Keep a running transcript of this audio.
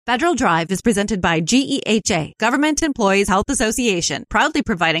Federal Drive is presented by GEHA, Government Employees Health Association, proudly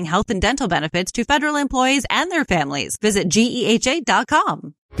providing health and dental benefits to federal employees and their families. Visit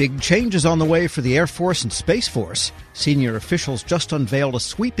GEHA.com. Big changes on the way for the Air Force and Space Force. Senior officials just unveiled a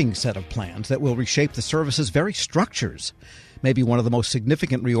sweeping set of plans that will reshape the service's very structures. Maybe one of the most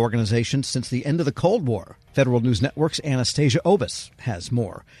significant reorganizations since the end of the Cold War. Federal News Network's Anastasia Obis has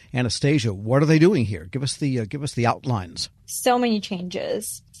more. Anastasia, what are they doing here? Give us the outlines. So many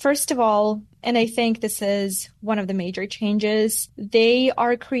changes. First of all, and I think this is one of the major changes, they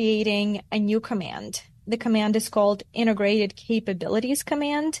are creating a new command. The command is called Integrated Capabilities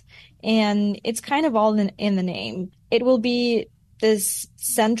Command, and it's kind of all in the name. It will be this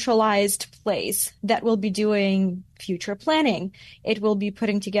centralized place that will be doing future planning. It will be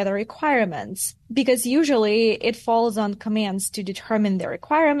putting together requirements, because usually it falls on commands to determine their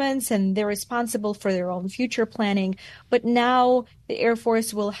requirements and they're responsible for their own future planning. But now the Air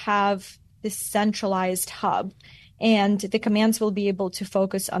Force will have this centralized hub, and the commands will be able to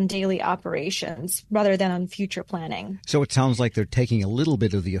focus on daily operations rather than on future planning. So it sounds like they're taking a little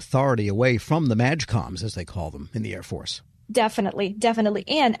bit of the authority away from the MAGCOMs, as they call them in the Air Force. Definitely.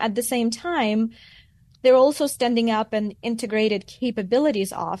 And at the same time, they're also standing up an Integrated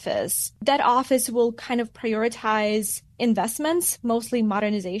Capabilities Office. That office will kind of prioritize investments, mostly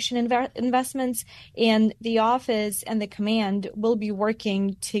modernization investments, and the office and the command will be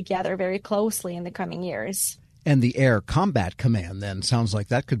working together very closely in the coming years. And the Air Combat Command, then, sounds like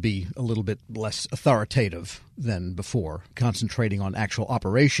that could be a little bit less authoritative than before, concentrating on actual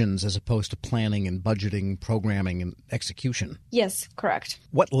operations as opposed to planning and budgeting, programming, and execution. Yes, correct.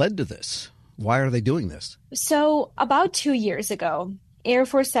 What led to this? Why are they doing this? So about 2 years ago, Air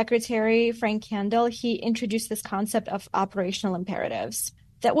Force Secretary Frank Kendall, he introduced this concept of operational imperatives.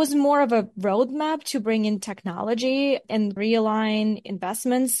 That was more of a roadmap to bring in technology and realign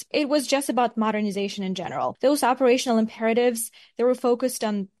investments. It was just about modernization in general. Those operational imperatives, they were focused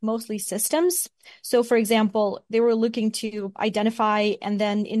on mostly systems. So, for example, they were looking to identify and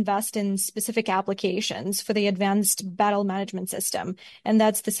then invest in specific applications for the Advanced Battle Management System. And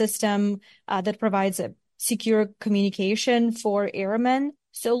that's the system that provides a secure communication for airmen.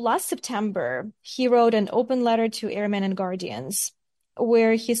 So last September, he wrote an open letter to airmen and guardians,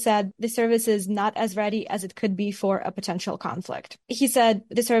 where he said the service is not as ready as it could be for a potential conflict. He said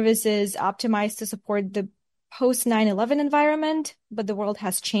the service is optimized to support the post 9/11 environment, but the world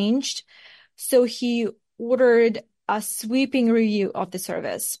has changed. So he ordered a sweeping review of the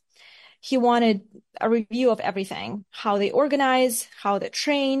service. He wanted a review of everything: how they organize, how they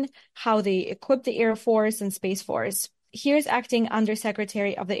train, how they equip the Air Force and Space Force. Here's Acting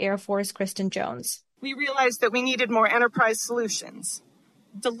Undersecretary of the Air Force, Kristen Jones. We realized that we needed more enterprise solutions,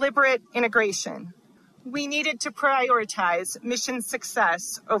 deliberate integration. We needed to prioritize mission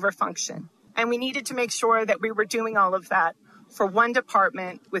success over function. And we needed to make sure that we were doing all of that for one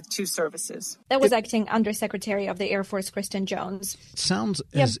department with two services. That was Acting Undersecretary of the Air Force, Kristen Jones. It sounds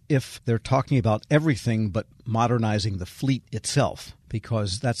as if they're talking about everything but modernizing the fleet itself,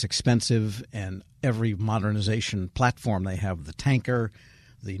 because that's expensive, and every modernization platform they have, the tanker,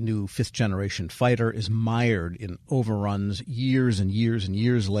 the new fifth-generation fighter, is mired in overruns years and years and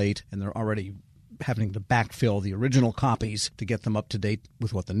years late, and they're already having to backfill the original copies to get them up to date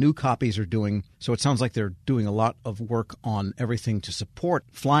with what the new copies are doing. So it sounds like they're doing a lot of work on everything to support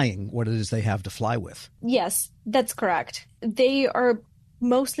flying what it is they have to fly with. Yes, that's correct. They are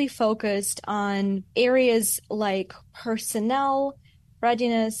mostly focused on areas like personnel,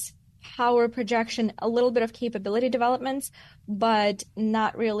 readiness, power projection, a little bit of capability developments, but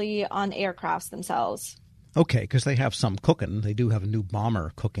not really on aircrafts themselves. Okay, because they have some cooking. They do have a new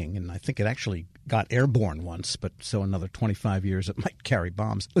bomber cooking, and I think it actually got airborne once, but so another 25 years it might carry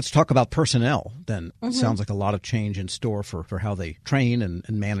bombs. Let's talk about personnel then. Mm-hmm. It sounds like a lot of change in store for how they train and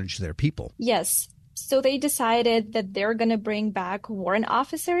manage their people. Yes. So they decided that they're going to bring back warrant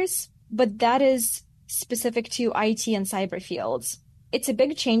officers, but that is specific to IT and cyber fields. It's a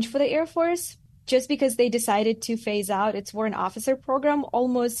big change for the Air Force, just because they decided to phase out its warrant officer program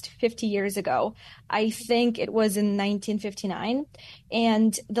almost 50 years ago. I think it was in 1959,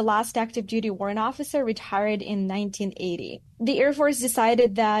 and the last active duty warrant officer retired in 1980. The Air Force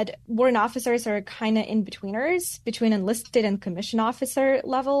decided that warrant officers are kind of in-betweeners between enlisted and commissioned officer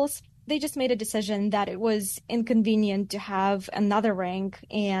levels. They just made a decision that it was inconvenient to have another rank,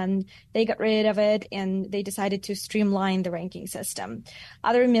 and they got rid of it, and they decided to streamline the ranking system.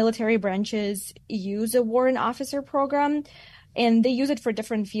 Other military branches use a warrant officer program, and they use it for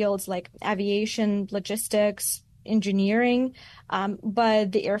different fields like aviation, logistics, engineering,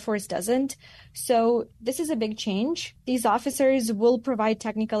 but the Air Force doesn't. So this is a big change. These officers will provide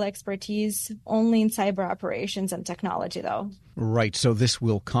technical expertise only in cyber operations and technology, though. Right. So this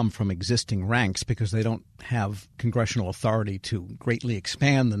will come from existing ranks because they don't have congressional authority to greatly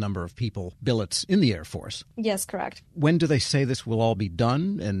expand the number of people, billets in the Air Force. Yes, correct. When do they say this will all be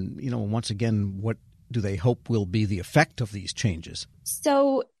done? And, once again, what do they hope will be the effect of these changes?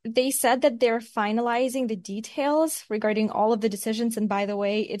 So they said that they're finalizing the details regarding all of the decisions. And by the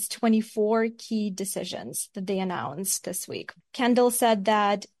way, it's 24 key decisions that they announced this week. Kendall said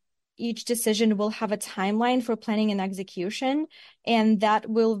that each decision will have a timeline for planning and execution, and that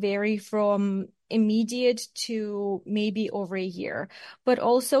will vary from immediate to maybe over a year. But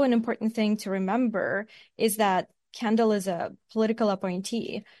also an important thing to remember is that Kendall is a political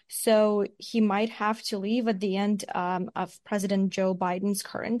appointee, so he might have to leave at the end of President Joe Biden's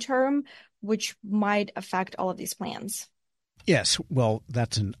current term, which might affect all of these plans. Yes, well,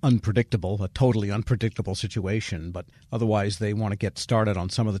 that's a totally unpredictable situation, but otherwise they want to get started on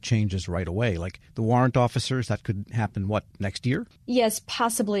some of the changes right away. Like the warrant officers, that could happen, next year? Yes,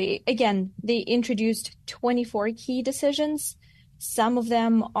 possibly. Again, they introduced 24 key decisions. Some of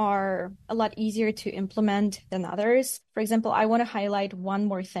them are a lot easier to implement than others. For example, I want to highlight one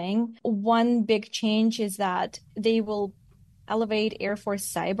more thing. One big change is that they will elevate Air Force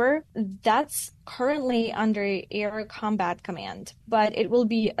Cyber. That's currently under Air Combat Command, but it will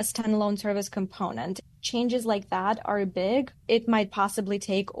be a standalone service component. Changes like that are big. It might possibly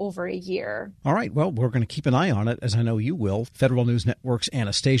take over a year. All right. Well, we're going to keep an eye on it, as I know you will. Federal News Network's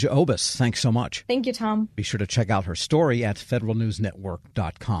Anastasia Obis, thanks so much. Thank you, Tom. Be sure to check out her story at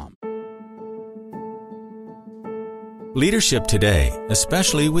federalnewsnetwork.com. Leadership today,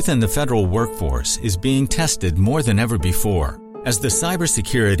 especially within the federal workforce, is being tested more than ever before. As the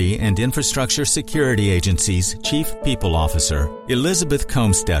Cybersecurity and Infrastructure Security Agency's Chief People Officer, Elizabeth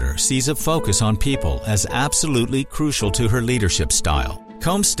Comstetter sees a focus on people as absolutely crucial to her leadership style.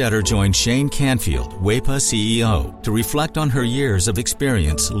 Comstetter joined Shane Canfield, WEPA CEO, to reflect on her years of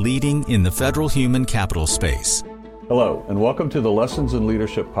experience leading in the federal human capital space. Hello, and welcome to the Lessons in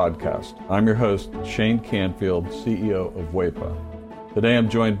Leadership podcast. I'm your host, Shane Canfield, CEO of WEPA. Today I'm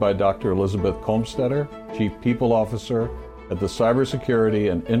joined by Dr. Elizabeth Comstetter, Chief People Officer at the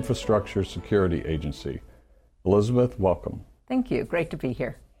Cybersecurity and Infrastructure Security Agency. Elizabeth, welcome. Thank you. Great to be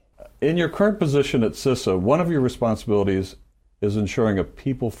here. In your current position at CISA, one of your responsibilities is ensuring a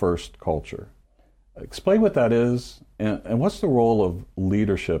people-first culture. Explain what that is, and what's the role of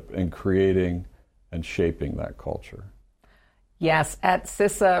leadership in creating and shaping that culture? Yes, at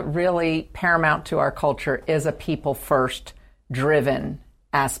CISA, really paramount to our culture is a people-first driven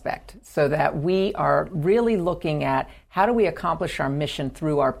aspect, so that we are really looking at how do we accomplish our mission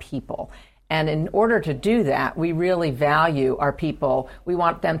through our people. And in order to do that, we really value our people. We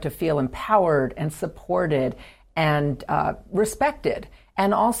want them to feel empowered and supported and respected,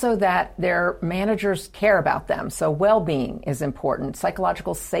 and also that their managers care about them. So well-being is important.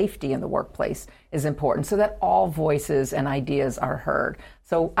 Psychological safety in the workplace is important, so that all voices and ideas are heard.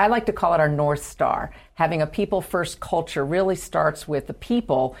 So I like to call it our North Star. Having a people-first culture really starts with the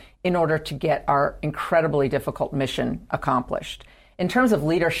people in order to get our incredibly difficult mission accomplished. In terms of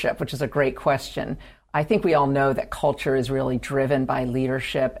leadership, which is a great question, I think we all know that culture is really driven by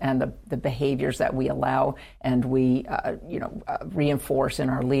leadership and the behaviors that we allow and we reinforce in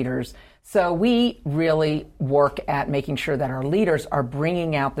our leaders. So we really work at making sure that our leaders are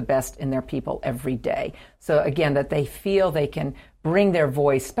bringing out the best in their people every day. So again, that they feel they can bring their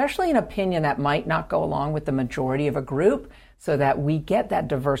voice, especially an opinion that might not go along with the majority of a group, so that we get that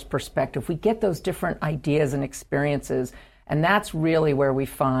diverse perspective. We get those different ideas and experiences. And that's really where we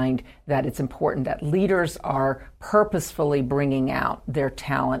find that it's important that leaders are purposefully bringing out their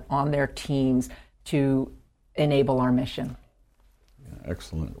talent on their teams to enable our mission. Yeah,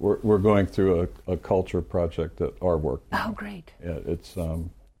 excellent. We're going through a culture project at our work now. Oh, great. Yeah,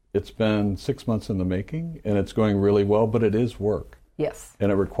 it's been 6 months in the making, and it's going really well, but it is work. Yes.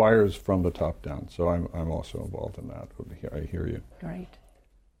 And it requires from the top down. So I'm also involved in that. I hear you. Great.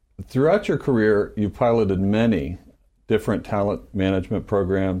 Throughout your career, you piloted many different talent management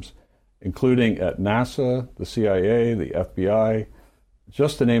programs, including at NASA, the CIA, the FBI,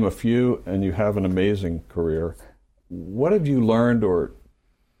 just to name a few, and you have an amazing career. What have you learned, or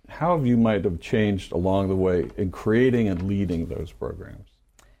how have you might have changed along the way in creating and leading those programs?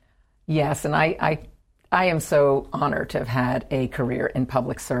 Yes, and I am so honored to have had a career in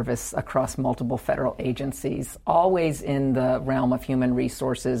public service across multiple federal agencies, always in the realm of human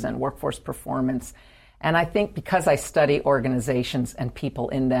resources and workforce performance. And I think because I study organizations and people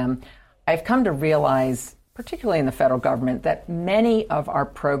in them, I've come to realize particularly in the federal government, that many of our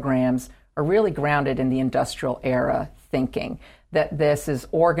programs are really grounded in the industrial era thinking, that this is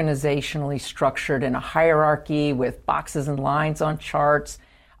organizationally structured in a hierarchy with boxes and lines on charts,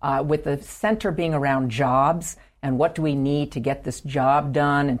 with the center being around jobs and what do we need to get this job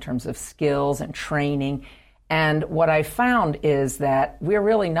done in terms of skills and training. And what I found is that we're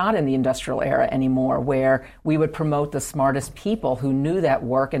really not in the industrial era anymore, where we would promote the smartest people who knew that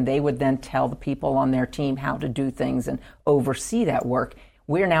work and they would then tell the people on their team how to do things and oversee that work.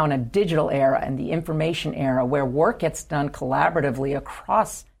 We're now in a digital era and the information era where work gets done collaboratively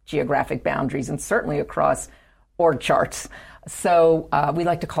across geographic boundaries and certainly across org charts. So we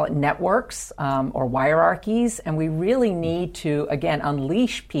like to call it networks or hierarchies, and we really need to, again,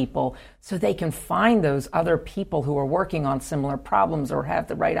 unleash people so they can find those other people who are working on similar problems or have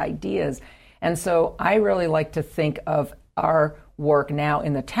the right ideas. And so I really like to think of our work now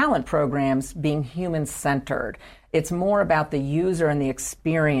in the talent programs being human-centered. It's more about the user and the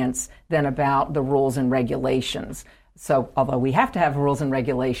experience than about the rules and regulations. So although we have to have rules and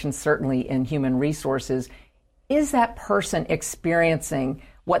regulations, certainly in human resources, is that person experiencing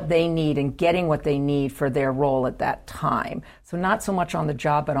what they need and getting what they need for their role at that time? So not so much on the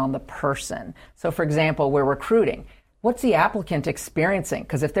job, but on the person. So for example, we're recruiting. What's the applicant experiencing?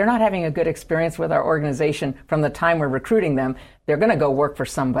 Because if they're not having a good experience with our organization from the time we're recruiting them, they're going to go work for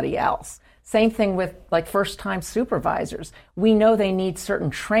somebody else. Same thing with like first-time supervisors. We know they need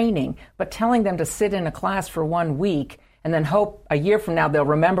certain training, but telling them to sit in a class for 1 week and then hope a year from now they'll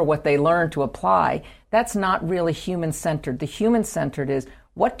remember what they learned to apply, that's not really human-centered. The human-centered is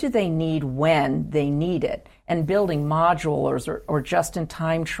what do they need when they need it, and building modules or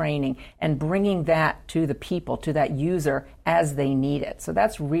just-in-time training and bringing that to the people, to that user as they need it. So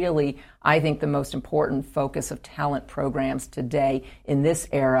that's really, I think, the most important focus of talent programs today in this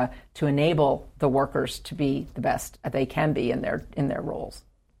era to enable the workers to be the best they can be in their roles.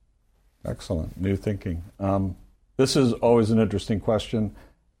 Excellent. New thinking. This is always an interesting question.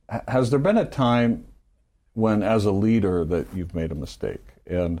 Has there been a time when, as a leader, that you've made a mistake?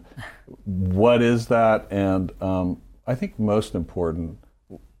 And what is that? And I think most important,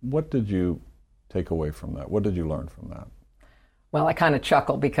 what did you take away from that? What did you learn from that? Well, I kind of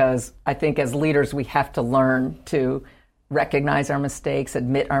chuckle because I think as leaders we have to learn to recognize our mistakes,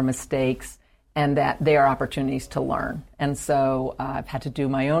 admit our mistakes, and that they are opportunities to learn. And so I've had to do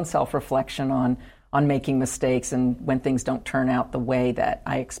my own self-reflection on making mistakes and when things don't turn out the way that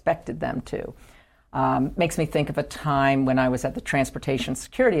I expected them to. Makes me think of a time when I was at the Transportation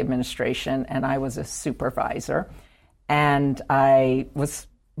Security Administration and I was a supervisor, and I was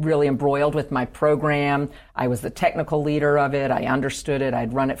really embroiled with my program. I was the technical leader of it. I understood it.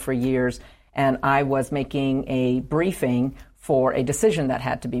 I'd run it for years, and I was making a briefing for a decision that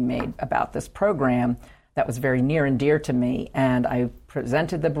had to be made about this program that was very near and dear to me. And I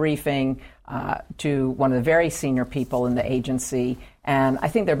presented the briefing to one of the very senior people in the agency, and I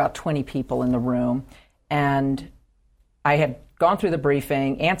think there are about 20 people in the room. And I had gone through the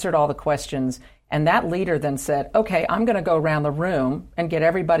briefing, answered all the questions, and that leader then said, okay, I'm going to go around the room and get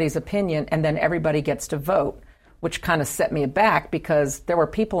everybody's opinion, and then everybody gets to vote, which kind of set me aback because there were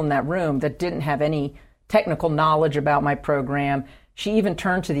people in that room that didn't have any technical knowledge about my program. She even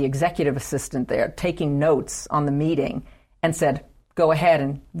turned to the executive assistant there, taking notes on the meeting, and said, go ahead,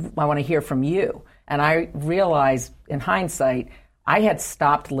 and I want to hear from you. And I realized, in hindsight, I had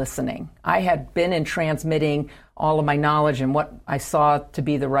stopped listening. I had been in transmitting all of my knowledge and what I saw to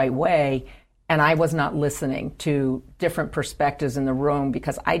be the right way, and I was not listening to different perspectives in the room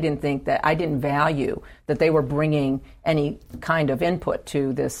because I didn't value that they were bringing any kind of input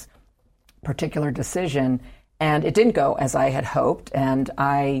to this particular decision. And it didn't go as I had hoped, and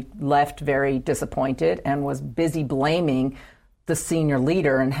I left very disappointed and was busy blaming the senior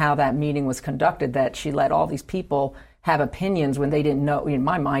leader and how that meeting was conducted, that she let all these people have opinions when they didn't know, in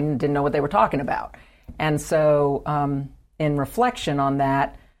my mind, didn't know what they were talking about. And so in reflection on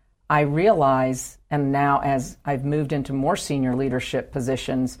that, I realize, and now as I've moved into more senior leadership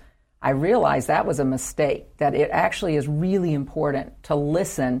positions, I realize that was a mistake, that it actually is really important to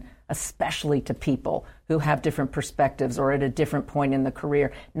listen, especially to people who have different perspectives or at a different point in the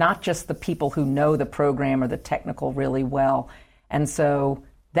career, not just the people who know the program or the technical really well. And so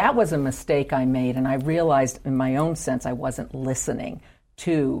that was a mistake I made, and I realized in my own sense I wasn't listening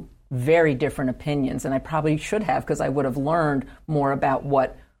to very different opinions, and I probably should have, because I would have learned more about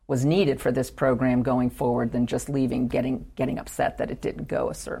what was needed for this program going forward than just leaving getting upset that it didn't go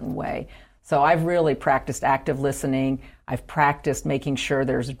a certain way. So I've really practiced active listening. I've practiced making sure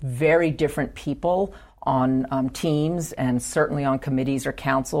there's very different people on teams and certainly on committees or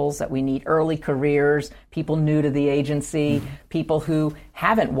councils, that we need early careers, people new to the agency, people who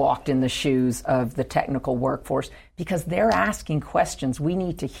haven't walked in the shoes of the technical workforce, because they're asking questions we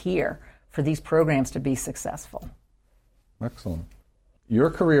need to hear for these programs to be successful. Excellent.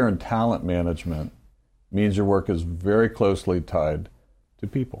 Your career in talent management means your work is very closely tied to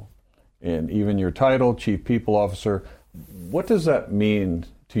people. And even your title, Chief People Officer, what does that mean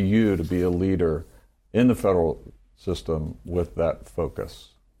to you to be a leader in the federal system with that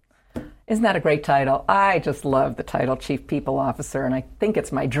focus? Isn't that a great title? I just love the title Chief People Officer, and I think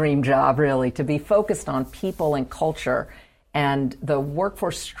it's my dream job, really, to be focused on people and culture and the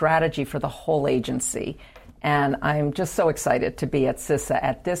workforce strategy for the whole agency. And I'm just so excited to be at CISA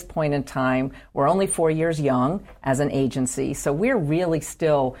at this point in time. We're only 4 years young as an agency, so we're really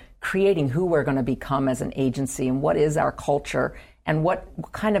still creating who we're going to become as an agency and what is our culture and what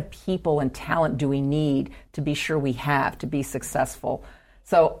kind of people and talent do we need to be sure we have to be successful.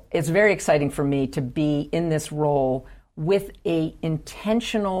 So it's very exciting for me to be in this role with a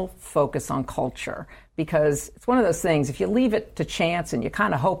intentional focus on culture, because it's one of those things, if you leave it to chance and you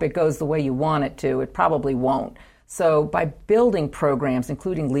kind of hope it goes the way you want it to, it probably won't. So by building programs,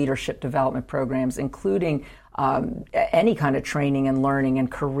 including leadership development programs, including any kind of training and learning and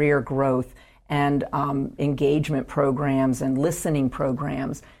career growth and engagement programs and listening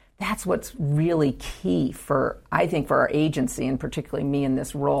programs, that's what's really key for, I think, for our agency, and particularly me in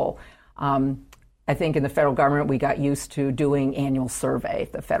this role. I think in the federal government, we got used to doing annual survey,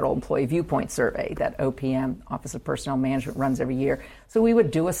 the Federal Employee Viewpoint Survey that OPM, Office of Personnel Management, runs every year. So we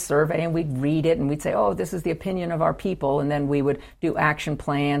would do a survey and we'd read it and we'd say, oh, this is the opinion of our people. And then we would do action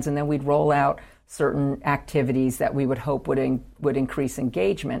plans, and then we'd roll out certain activities that we would hope would increase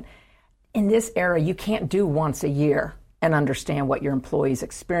engagement. In this era, you can't do once a year and understand what your employees'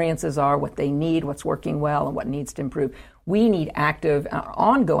 experiences are, what they need, what's working well, and what needs to improve. We need active,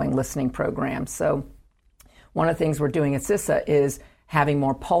 ongoing listening programs. So one of the things we're doing at CISA is having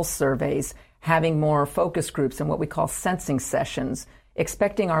more pulse surveys, having more focus groups and what we call sensing sessions,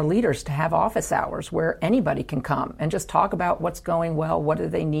 expecting our leaders to have office hours where anybody can come and just talk about what's going well, what do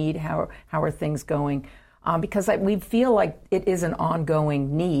they need, how are things going, because we feel like it is an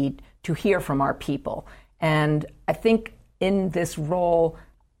ongoing need to hear from our people. And I think in this role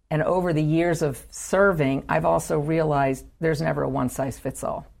and over the years of serving, I've also realized there's never a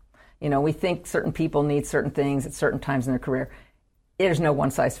one-size-fits-all. You know, we think certain people need certain things at certain times in their career. There's no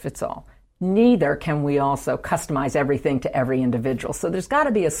one-size-fits-all. Neither can we also customize everything to every individual. So there's got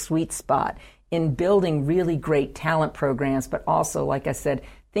to be a sweet spot in building really great talent programs, but also, like I said,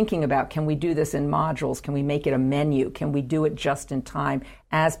 thinking about, can we do this in modules? Can we make it a menu? Can we do it just in time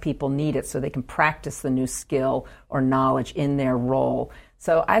as people need it so they can practice the new skill or knowledge in their role?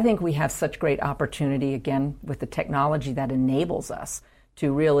 So I think we have such great opportunity, again, with the technology that enables us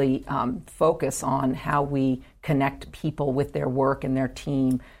to really focus on how we connect people with their work and their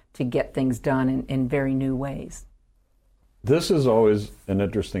team to get things done in very new ways. This is always an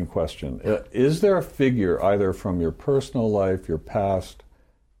interesting question. Is there a figure, either from your personal life, your past,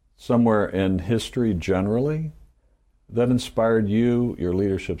 somewhere in history generally, that inspired you, your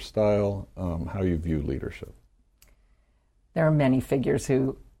leadership style, how you view leadership? There are many figures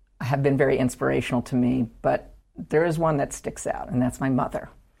who have been very inspirational to me, but there is one that sticks out, and that's my mother,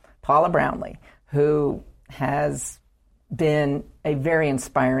 Paula Brownlee, who has been a very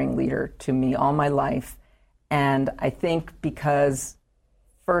inspiring leader to me all my life. And I think because,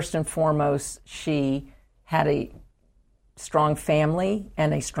 first and foremost, she had a strong family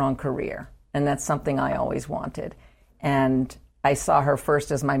and a strong career. And that's something I always wanted. And I saw her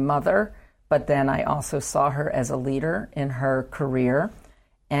first as my mother, but then I also saw her as a leader in her career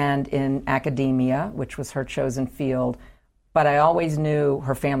and in academia, which was her chosen field. But I always knew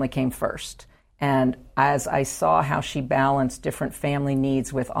her family came first. And as I saw how she balanced different family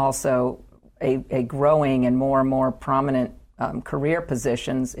needs with also a growing and more prominent career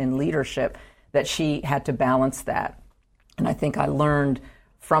positions in leadership, that she had to balance that. And I think I learned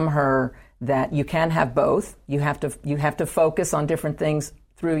from her that you can have both. You have to focus on different things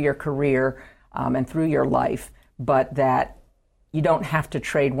through your career and through your life, but that you don't have to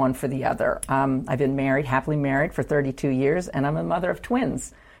trade one for the other. I've been happily married for 32 years, and I'm a mother of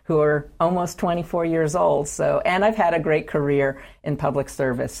twins who are almost 24 years old. And I've had a great career in public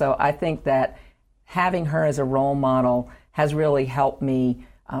service. So I think that having her as a role model has really helped me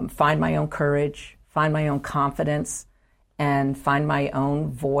find my own courage, find my own confidence, and find my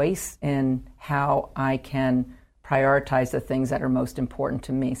own voice in how I can prioritize the things that are most important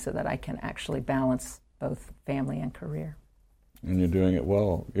to me so that I can actually balance both family and career. And you're doing it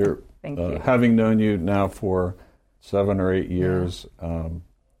well. Thank you. Having known you now for 7 or 8 years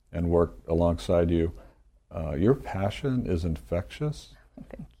and worked alongside you, your passion is infectious.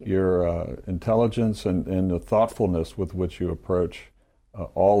 Thank you. Your intelligence and the thoughtfulness with which you approach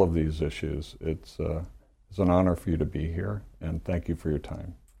all of these issues, it's an honor for you to be here, and thank you for your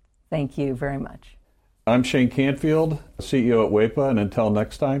time. Thank you very much. I'm Shane Canfield, CEO at WEPA, and until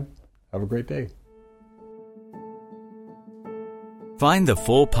next time, have a great day. Find the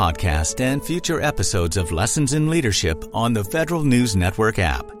full podcast and future episodes of Lessons in Leadership on the Federal News Network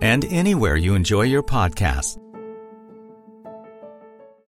app and anywhere you enjoy your podcasts.